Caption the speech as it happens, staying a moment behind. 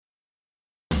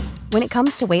When it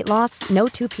comes to weight loss, no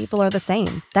two people are the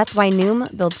same. That's why Noom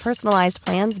builds personalized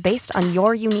plans based on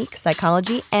your unique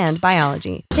psychology and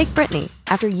biology. Take Brittany.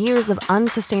 After years of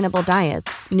unsustainable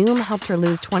diets, Noom helped her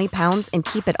lose 20 pounds and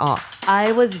keep it off.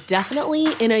 I was definitely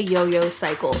in a yo-yo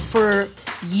cycle for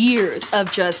years of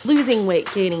just losing weight,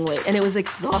 gaining weight, and it was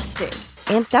exhausting.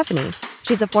 And Stephanie.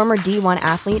 She's a former D1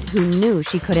 athlete who knew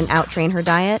she couldn't outtrain her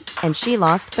diet, and she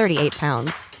lost 38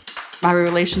 pounds. My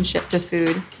relationship to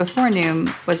food before Noom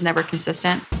was never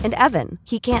consistent. And Evan,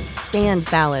 he can't stand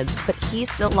salads, but he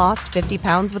still lost 50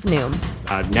 pounds with Noom.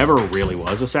 I never really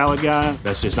was a salad guy.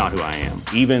 That's just not who I am.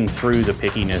 Even through the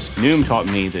pickiness, Noom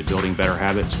taught me that building better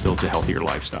habits builds a healthier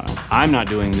lifestyle. I'm not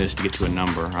doing this to get to a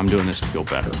number. I'm doing this to feel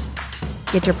better.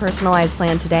 Get your personalized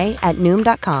plan today at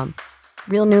Noom.com.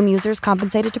 Real Noom users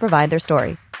compensated to provide their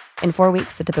story. In 4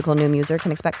 weeks, the typical Noom user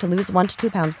can expect to lose 1 to 2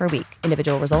 pounds per week.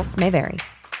 Individual results may vary.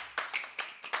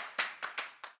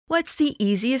 What's the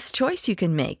easiest choice you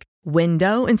can make?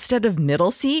 Window instead of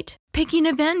middle seat? Picking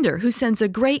a vendor who sends a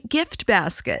great gift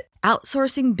basket?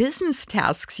 Outsourcing business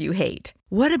tasks you hate?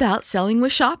 What about selling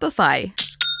with Shopify?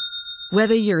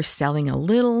 Whether you're selling a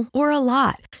little or a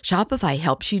lot, Shopify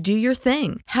helps you do your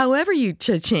thing, however you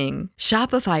cha-ching.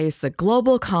 Shopify is the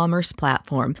global commerce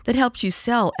platform that helps you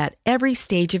sell at every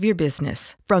stage of your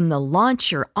business. From the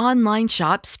launch your online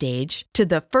shop stage to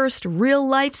the first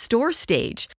real-life store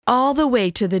stage, all the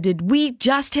way to the did we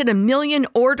just hit a million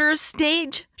orders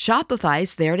stage.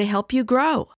 Shopify's there to help you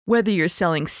grow. Whether you're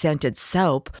selling scented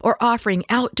soap or offering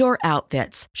outdoor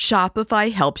outfits,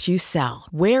 Shopify helps you sell.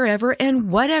 Wherever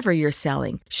and whatever you're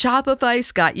selling,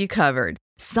 Shopify's got you covered.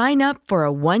 Sign up for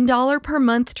a $1 per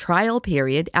month trial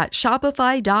period at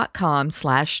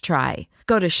shopify.com/try.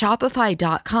 Go to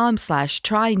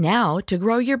shopify.com/try now to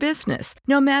grow your business,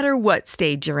 no matter what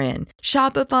stage you're in.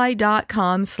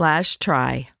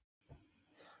 Shopify.com/try.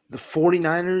 The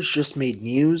 49ers just made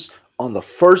news on the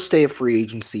first day of free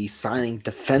agency, signing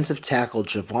defensive tackle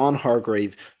Javon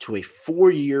Hargrave to a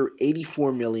 4-year,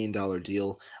 $84 million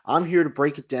deal. I'm here to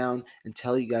break it down and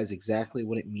tell you guys exactly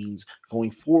what it means going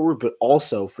forward, but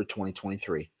also for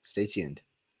 2023. Stay tuned.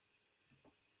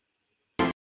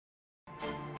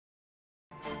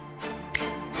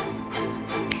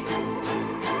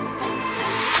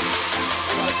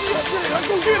 Let's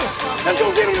go get him. Let's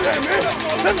go get him today, man.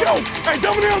 Let's go. Hey,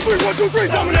 dominate on 3. 1, 2, 3,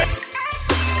 dominate.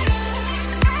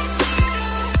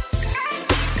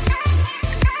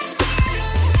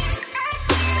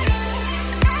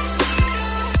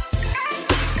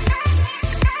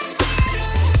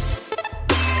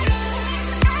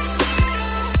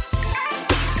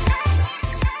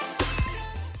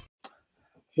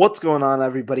 What's going on,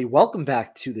 everybody? Welcome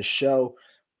back to the show.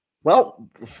 Well,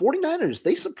 the 49ers,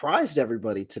 they surprised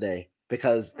everybody today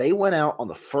because they went out on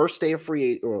the first day of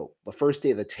the first day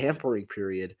of the tampering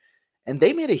period, and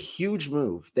they made a huge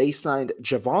move. They signed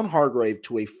Javon Hargrave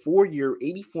to a 4-year,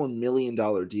 $84 million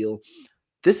deal.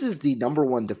 This is the number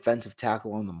one defensive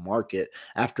tackle on the market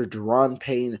after Deron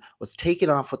Payne was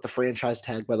taken off with the franchise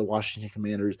tag by the Washington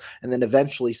Commanders and then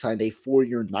eventually signed a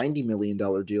 4-year, $90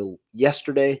 million deal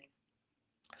yesterday.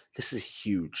 This is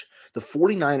huge. The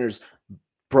 49ers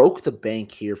broke the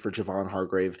bank here for Javon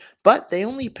Hargrave, but they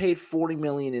only paid $40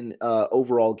 million in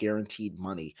overall guaranteed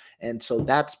money. And so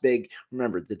that's big.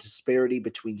 Remember, the disparity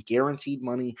between guaranteed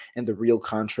money and the real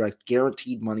contract.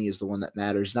 Guaranteed money is the one that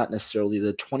matters, not necessarily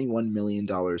the $21 million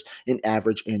in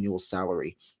average annual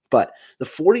salary. But the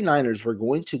 49ers were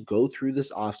going to go through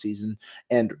this offseason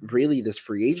and really this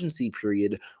free agency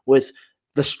period with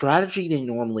the strategy they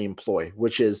normally employ,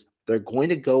 which is they're going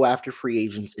to go after free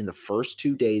agents in the first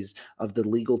 2 days of the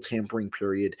legal tampering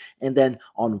period. And then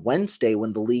on Wednesday,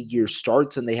 when the league year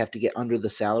starts and they have to get under the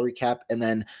salary cap and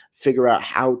then figure out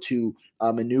how to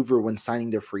maneuver when signing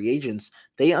their free agents,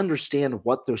 they understand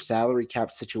what their salary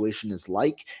cap situation is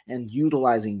like, and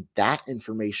utilizing that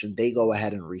information, they go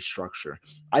ahead and restructure.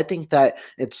 I think that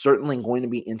it's certainly going to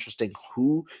be interesting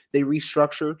who they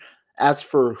restructure. As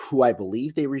for who I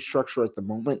believe they restructure at the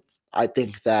moment, I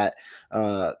think that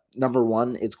number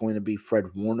one, it's going to be Fred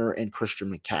Warner and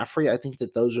Christian McCaffrey. I think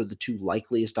that those are the two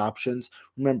likeliest options.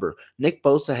 Remember, Nick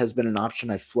Bosa has been an option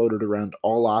I floated around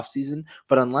all offseason,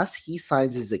 but unless he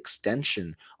signs his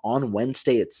extension on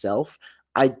Wednesday itself,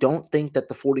 I don't think that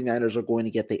the 49ers are going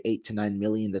to get the $8 to $9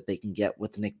 million that they can get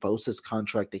with Nick Bosa's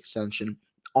contract extension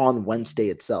on Wednesday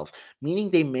itself, meaning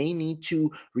they may need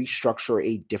to restructure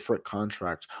a different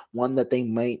contract, one that they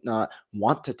might not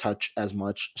want to touch as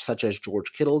much, such as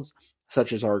George Kittle's,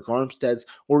 such as Arik Armstead's,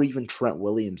 or even Trent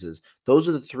Williams's. Those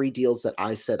are the 3 deals that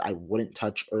I said I wouldn't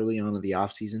touch early on in the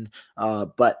offseason,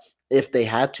 but if they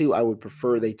had to, I would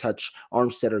prefer they touch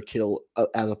Armstead or Kittle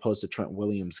as opposed to Trent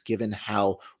Williams, given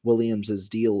how Williams's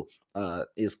deal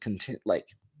is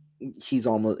he's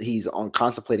on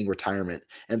contemplating retirement,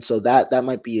 and so that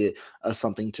might be a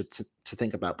something to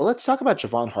think about. But let's talk about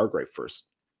Javon Hargrave first.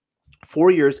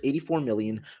 4 years, 84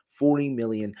 million, 40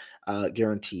 million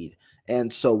guaranteed.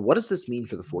 And so what does this mean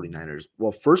for the 49ers?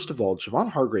 Well, first of all, Javon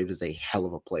Hargrave is a hell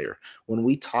of a player. When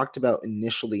we talked about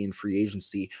initially in free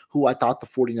agency who I thought the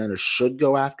 49ers should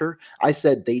go after, I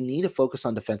said they need to focus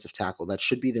on defensive tackle. That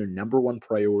should be their number one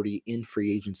priority in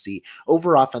free agency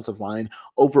over offensive line,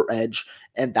 over edge.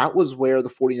 And that was where the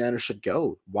 49ers should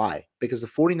go. Why? Because the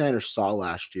 49ers saw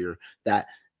last year that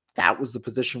was the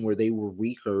position where they were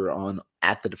weaker on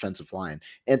at the defensive line.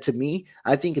 And to me,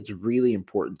 I think it's really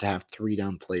important to have 3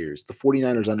 down players. The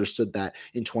 49ers understood that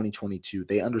in 2022.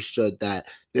 They understood that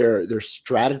their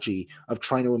strategy of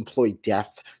trying to employ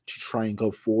depth to try and go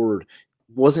forward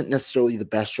wasn't necessarily the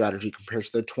best strategy compared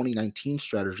to their 2019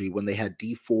 strategy when they had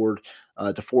D Ford,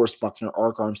 DeForest Buckner,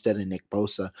 Arik Armstead, and Nick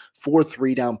Bosa, 4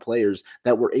 3-down players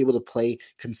that were able to play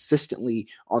consistently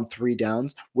on 3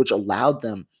 downs, which allowed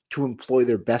them to employ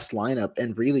their best lineup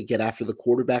and really get after the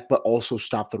quarterback, but also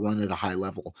stop the run at a high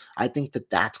level. I think that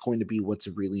that's going to be what's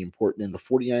really important. And the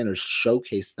 49ers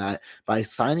showcase that by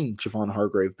signing Javon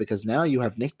Hargrave, because now you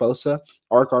have Nick Bosa,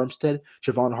 Arik Armstead,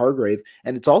 Javon Hargrave,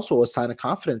 and it's also a sign of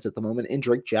confidence at the moment in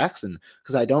Drake Jackson,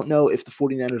 because I don't know if the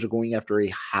 49ers are going after a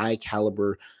high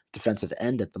caliber defensive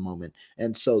end at the moment.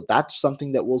 And so that's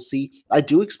something that we'll see. I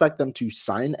do expect them to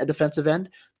sign a defensive end,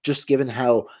 just given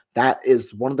how that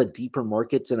is one of the deeper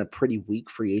markets in a pretty weak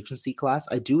free agency class.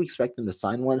 I do expect them to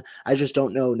sign one. I just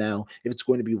don't know now if it's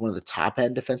going to be one of the top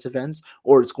end defensive ends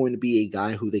or it's going to be a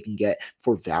guy who they can get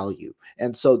for value.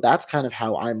 And so that's kind of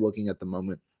how I'm looking at the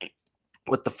moment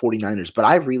with the 49ers. But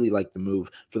I really like the move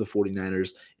for the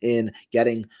 49ers in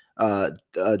getting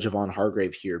Javon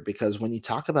Hargrave here, because when you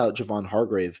talk about Javon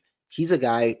Hargrave, he's a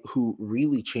guy who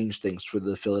really changed things for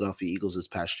the Philadelphia Eagles this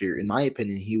past year. In my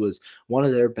opinion, he was one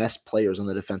of their best players on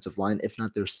the defensive line, if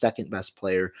not their second best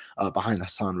player behind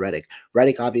Hassan Reddick.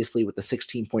 Reddick, obviously, with the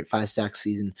 16.5 sack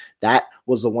season, that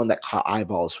was the one that caught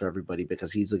eyeballs for everybody,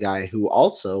 because he's the guy who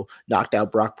also knocked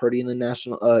out Brock Purdy in the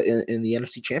in the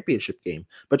NFC Championship game.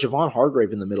 But Javon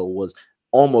Hargrave in the middle was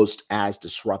almost as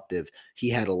disruptive. He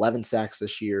had 11 sacks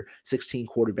this year, 16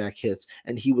 quarterback hits,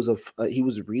 and he was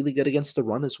really good against the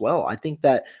run as well. I think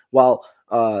that while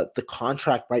the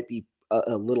contract might be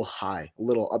a little high,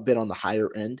 a bit on the higher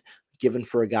end, given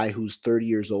for a guy who's 30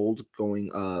 years old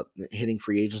hitting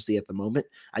free agency at the moment,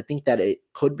 I think that it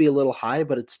could be a little high,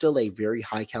 but it's still a very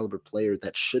high caliber player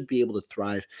that should be able to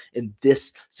thrive in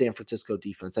this San Francisco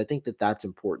defense. I think that that's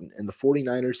important. And the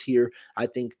 49ers here, I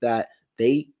think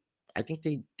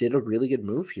they did a really good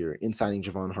move here in signing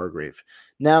Javon Hargrave.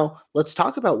 Now, let's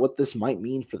talk about what this might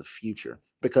mean for the future,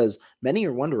 because many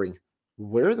are wondering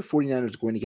where the 49ers are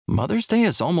going to get. Mother's Day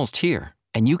is almost here,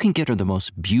 and you can get her the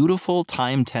most beautiful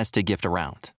time-tested gift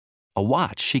around. A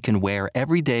watch she can wear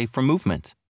every day from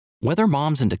Movement. Whether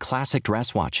mom's into classic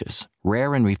dress watches,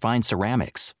 rare and refined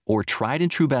ceramics, or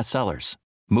tried-and-true bestsellers,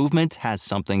 Movement has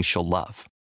something she'll love.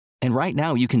 And right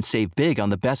now, you can save big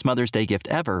on the best Mother's Day gift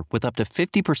ever with up to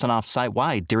 50% off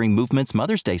site-wide during Movement's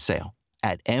Mother's Day sale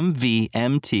at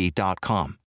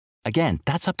MVMT.com. Again,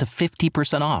 that's up to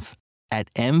 50% off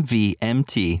at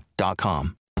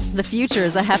MVMT.com. The future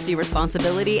is a hefty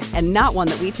responsibility and not one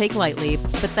that we take lightly.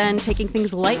 But then taking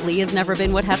things lightly has never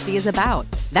been what Hefty is about.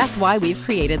 That's why we've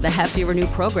created the Hefty Renew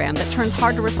program that turns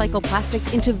hard-to-recycle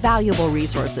plastics into valuable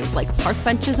resources like park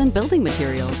benches and building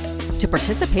materials. To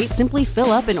participate, simply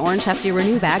fill up an orange Hefty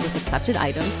Renew bag with accepted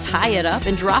items, tie it up,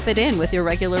 and drop it in with your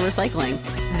regular recycling.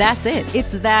 That's it.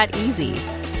 It's that easy.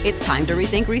 It's time to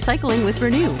rethink recycling with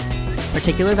Renew.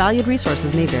 Particular valued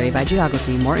resources may vary by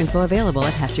geography. More info available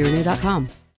at heftyrenew.com.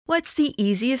 What's the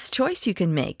easiest choice you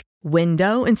can make?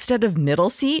 Window instead of middle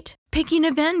seat? Picking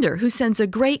a vendor who sends a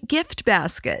great gift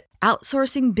basket?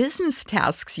 Outsourcing business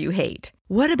tasks you hate?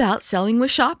 What about selling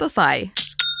with Shopify?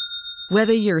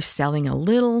 Whether you're selling a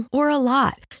little or a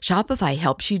lot, Shopify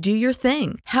helps you do your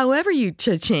thing, however you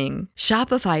cha-ching.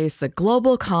 Shopify is the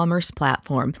global commerce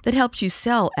platform that helps you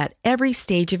sell at every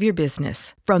stage of your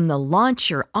business. From the launch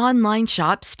your online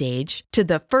shop stage to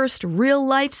the first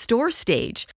real-life store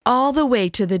stage, all the way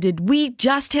to the did we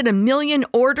just hit 1 million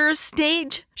orders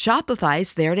stage.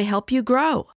 Shopify's there to help you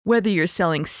grow. Whether you're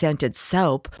selling scented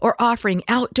soap or offering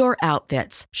outdoor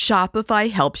outfits,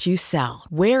 Shopify helps you sell.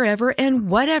 Wherever and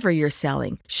whatever you're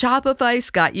selling,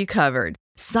 Shopify's got you covered.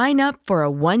 Sign up for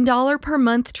a $1 per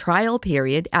month trial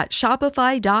period at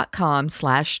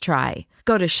shopify.com/try.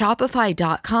 Go to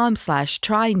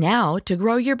shopify.com/try now to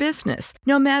grow your business,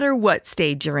 no matter what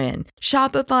stage you're in.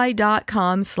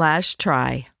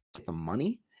 Shopify.com/try. The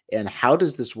money, and how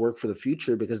does this work for the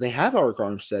future? Because they have Arik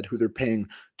Armstead, who they're paying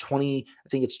I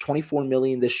think it's 24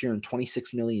 million this year and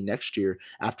 26 million next year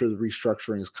after the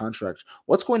restructuring his contract.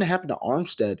 What's going to happen to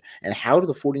Armstead, and how do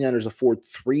the 49ers afford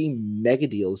 3 mega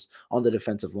deals on the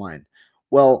defensive line?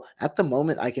 Well, at the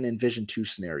moment, I can envision 2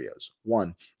 scenarios.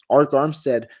 One, Arik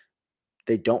Armstead,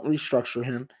 they don't restructure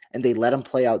him, and they let him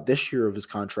play out this year of his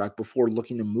contract before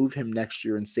looking to move him next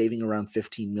year and saving around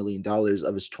 $15 million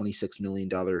of his $26 million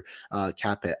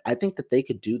cap hit. I think that they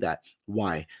could do that.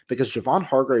 Why? Because Javon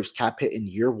Hargrave's cap hit in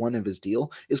year 1 of his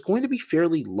deal is going to be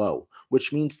fairly low,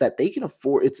 which means that they can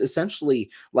afford, it's essentially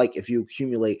like if you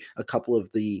accumulate a couple of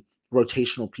the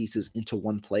rotational pieces into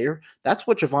one player. That's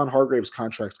what Javon Hargrave's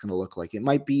contract's going to look like.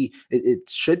 It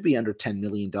should be under $10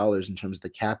 million in terms of the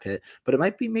cap hit, but it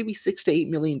might be maybe $6 to $8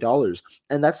 million.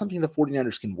 And that's something the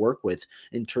 49ers can work with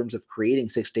in terms of creating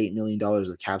 $6 to $8 million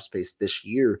of cap space this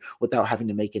year without having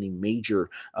to make any major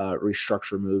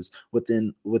restructure moves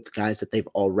with guys that they've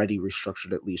already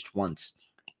restructured at least once.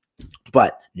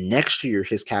 But next year,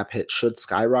 his cap hit should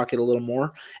skyrocket a little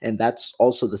more. And that's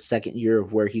also the second year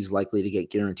of where he's likely to get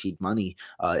guaranteed money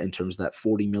in terms of that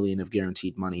 $40 million of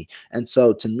guaranteed money. And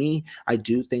so to me, I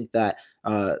do think that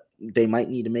they might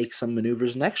need to make some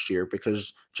maneuvers next year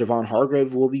because Javon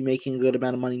Hargrave will be making a good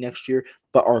amount of money next year,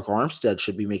 but Arik Armstead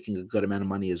should be making a good amount of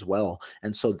money as well.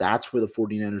 And so that's where the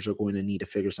 49ers are going to need to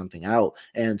figure something out.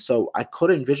 And so I could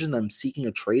envision them seeking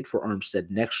a trade for Armstead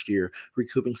next year,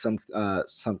 recouping some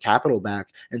capital back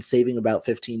and saving about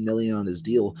 $15 million on his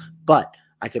deal. But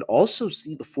I could also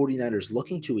see the 49ers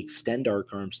looking to extend Arik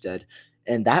Armstead,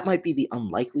 and that might be the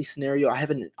unlikely scenario. I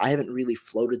haven't really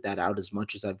floated that out as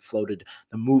much as I've floated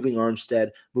the moving Armstead,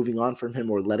 moving on from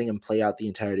him, or letting him play out the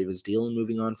entirety of his deal and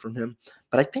moving on from him.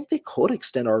 But I think they could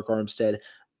extend Arik Armstead,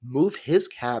 move his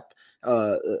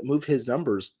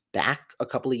numbers back a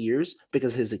couple of years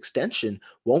because his extension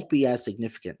won't be as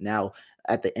significant. Now,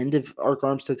 at the end of Arik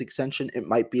Armstead's extension, it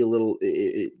might be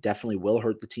it definitely will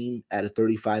hurt the team at a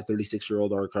 35,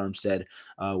 36-year-old Arik Armstead,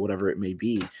 whatever it may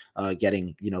be,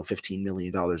 getting, $15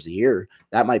 million a year.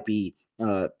 That might be,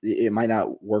 it might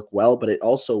not work well, but it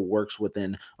also works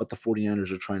within what the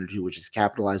 49ers are trying to do, which is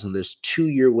capitalize on this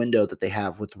 2-year window that they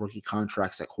have with rookie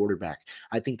contracts at quarterback.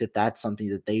 I think that that's something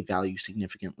that they value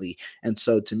significantly. And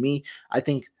so to me, I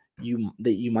think you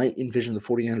might envision the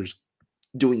 49ers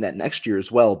doing that next year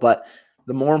as well. But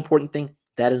the more important thing,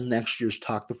 that is next year's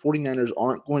talk. The 49ers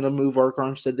aren't going to move Arik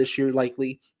Armstead this year,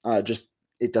 likely.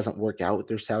 It doesn't work out with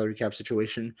their salary cap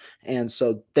situation. And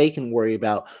so they can worry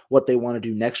about what they want to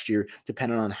do next year,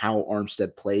 depending on how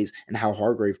Armstead plays and how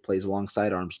Hargrave plays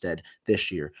alongside Armstead this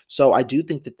year. So I do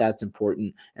think that that's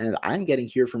important. And I'm getting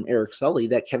here from Eric Sully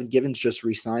that Kevin Givens just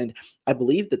re-signed. I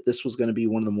believe that this was going to be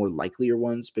one of the more likelier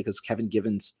ones because Kevin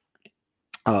Givens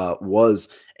was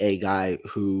a guy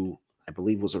who I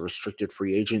believe was a restricted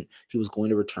free agent. He was going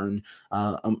to return.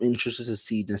 I'm interested to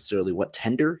see necessarily what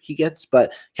tender he gets,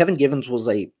 but Kevin Givens was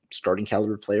a starting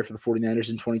caliber player for the 49ers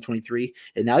in 2023.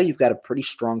 And now you've got a pretty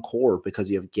strong core because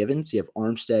you have Givens, you have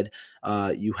Armstead,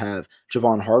 you have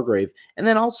Javon Hargrave, and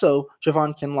then also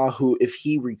Javon Kinlaw, who if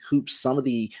he recoups some of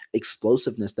the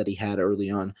explosiveness that he had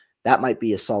early on, that might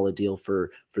be a solid deal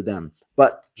for them.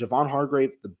 But Javon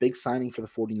Hargrave, the big signing for the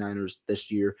 49ers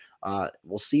this year.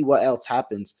 We'll see what else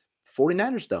happens.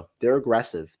 49ers, though, they're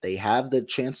aggressive. They have the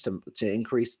chance to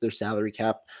increase their salary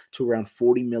cap to around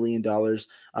 $40 million.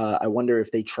 I wonder if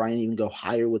they try and even go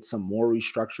higher with some more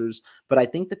restructures. But I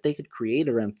think that they could create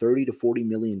around $30 to $40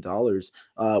 million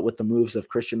with the moves of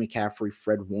Christian McCaffrey,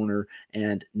 Fred Warner,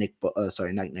 and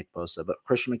not Nick Bosa, but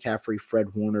Christian McCaffrey, Fred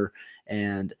Warner,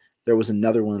 and there was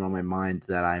another one on my mind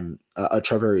that I'm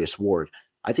Travarius Ward.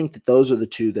 I think that those are the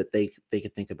two that they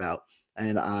could think about.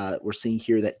 And we're seeing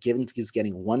here that Givens is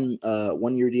getting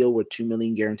one year deal with $2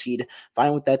 million guaranteed.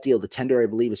 Fine with that deal. The tender, I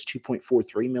believe, is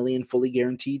 $2.43 million fully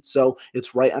guaranteed. So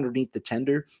it's right underneath the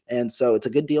tender. And so it's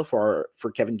a good deal for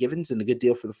Kevin Givens and a good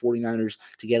deal for the 49ers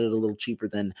to get it a little cheaper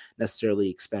than necessarily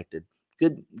expected.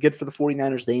 Good for the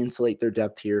 49ers. They insulate their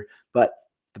depth here. But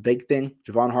the big thing,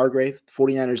 Javon Hargrave, the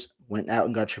 49ers went out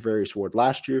and got Travarius Ward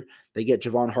last year. They get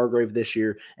Javon Hargrave this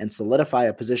year and solidify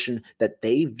a position that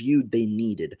they viewed they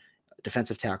needed.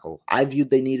 Defensive tackle. I viewed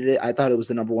they needed it. I thought it was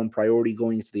the number one priority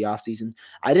going into the offseason.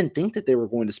 I didn't think that they were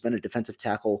going to spend a defensive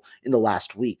tackle in the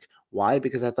last week. Why?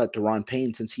 Because I thought Daron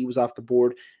Payne, since he was off the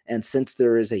board, and since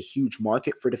there is a huge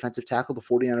market for defensive tackle, the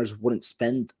 49ers wouldn't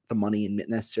spend the money and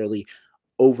necessarily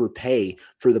overpay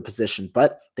for the position,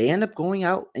 but they end up going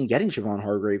out and getting Javon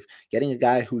Hargrave, getting a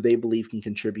guy who they believe can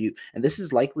contribute. And this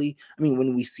is likely, I mean,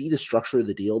 when we see the structure of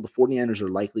the deal, the 49ers are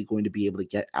likely going to be able to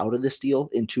get out of this deal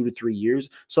in 2 to 3 years.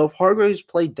 So if Hargrave's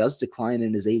play does decline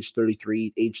in his age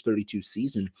 33, age 32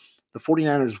 season, the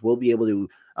 49ers will be able to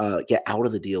get out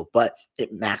of the deal, but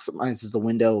it maximizes the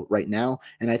window right now.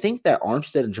 And I think that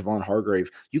Armstead and Javon Hargrave,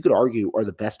 you could argue, are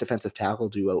the best defensive tackle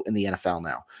duo in the NFL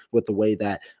now. With the way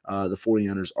that the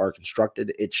 49ers are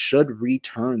constructed, it should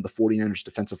return the 49ers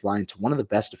defensive line to one of the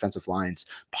best defensive lines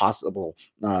possible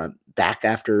back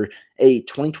after a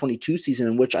 2022 season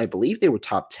in which I believe they were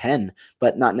top 10,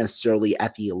 but not necessarily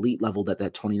at the elite level that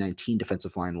 2019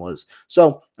 defensive line was.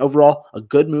 So overall, a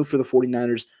good move for the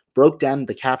 49ers. Broke down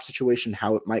the cap situation,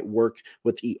 how it might work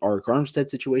with the Arik Armstead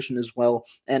situation as well,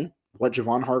 and what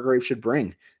Javon Hargrave should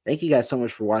bring. Thank you guys so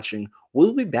much for watching.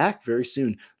 We'll be back very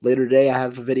soon. Later today, I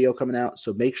have a video coming out,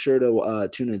 so make sure to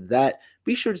tune into that.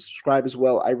 Be sure to subscribe as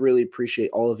well. I really appreciate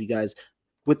all of you guys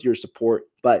with your support.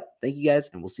 But thank you guys,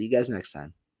 and we'll see you guys next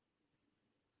time.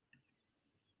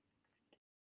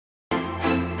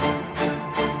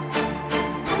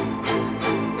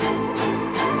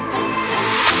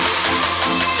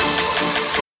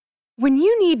 When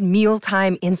you need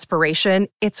mealtime inspiration,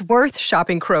 it's worth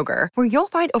shopping Kroger, where you'll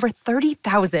find over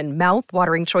 30,000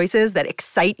 mouth-watering choices that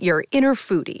excite your inner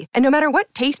foodie. And no matter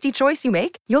what tasty choice you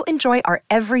make, you'll enjoy our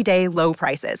everyday low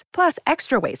prices, plus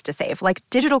extra ways to save, like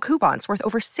digital coupons worth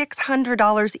over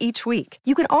 $600 each week.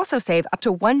 You can also save up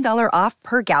to $1 off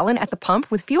per gallon at the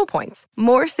pump with fuel points.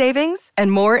 More savings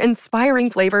and more inspiring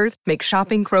flavors make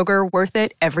shopping Kroger worth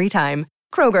it every time.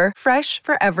 Kroger, fresh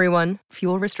for everyone.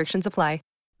 Fuel restrictions apply.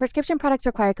 Prescription products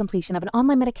require completion of an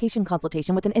online medication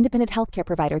consultation with an independent healthcare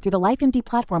provider through the LifeMD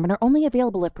platform and are only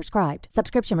available if prescribed.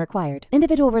 Subscription required.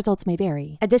 Individual results may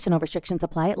vary. Additional restrictions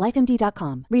apply at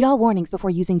lifemd.com. Read all warnings before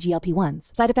using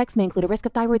GLP-1s. Side effects may include a risk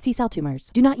of thyroid C-cell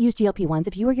tumors. Do not use GLP-1s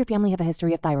if you or your family have a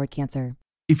history of thyroid cancer.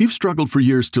 If you've struggled for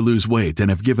years to lose weight and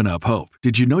have given up hope,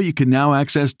 did you know you can now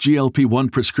access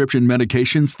GLP-1 prescription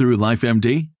medications through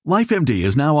LifeMD? LifeMD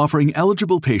is now offering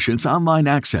eligible patients online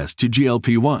access to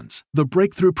GLP-1s, the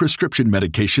breakthrough prescription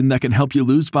medication that can help you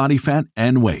lose body fat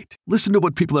and weight. Listen to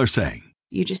what people are saying.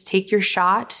 You just take your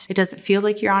shot. It doesn't feel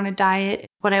like you're on a diet.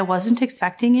 What I wasn't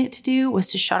expecting it to do was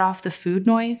to shut off the food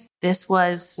noise. This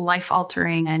was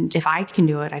life-altering, and if I can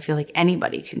do it, I feel like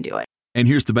anybody can do it. And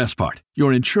here's the best part.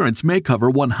 Your insurance may cover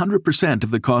 100%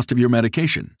 of the cost of your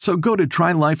medication. So go to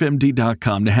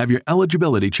trylifemd.com to have your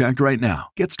eligibility checked right now.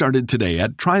 Get started today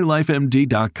at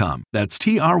trylifemd.com. That's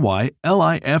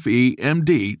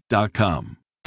TRYLIFEMD.com.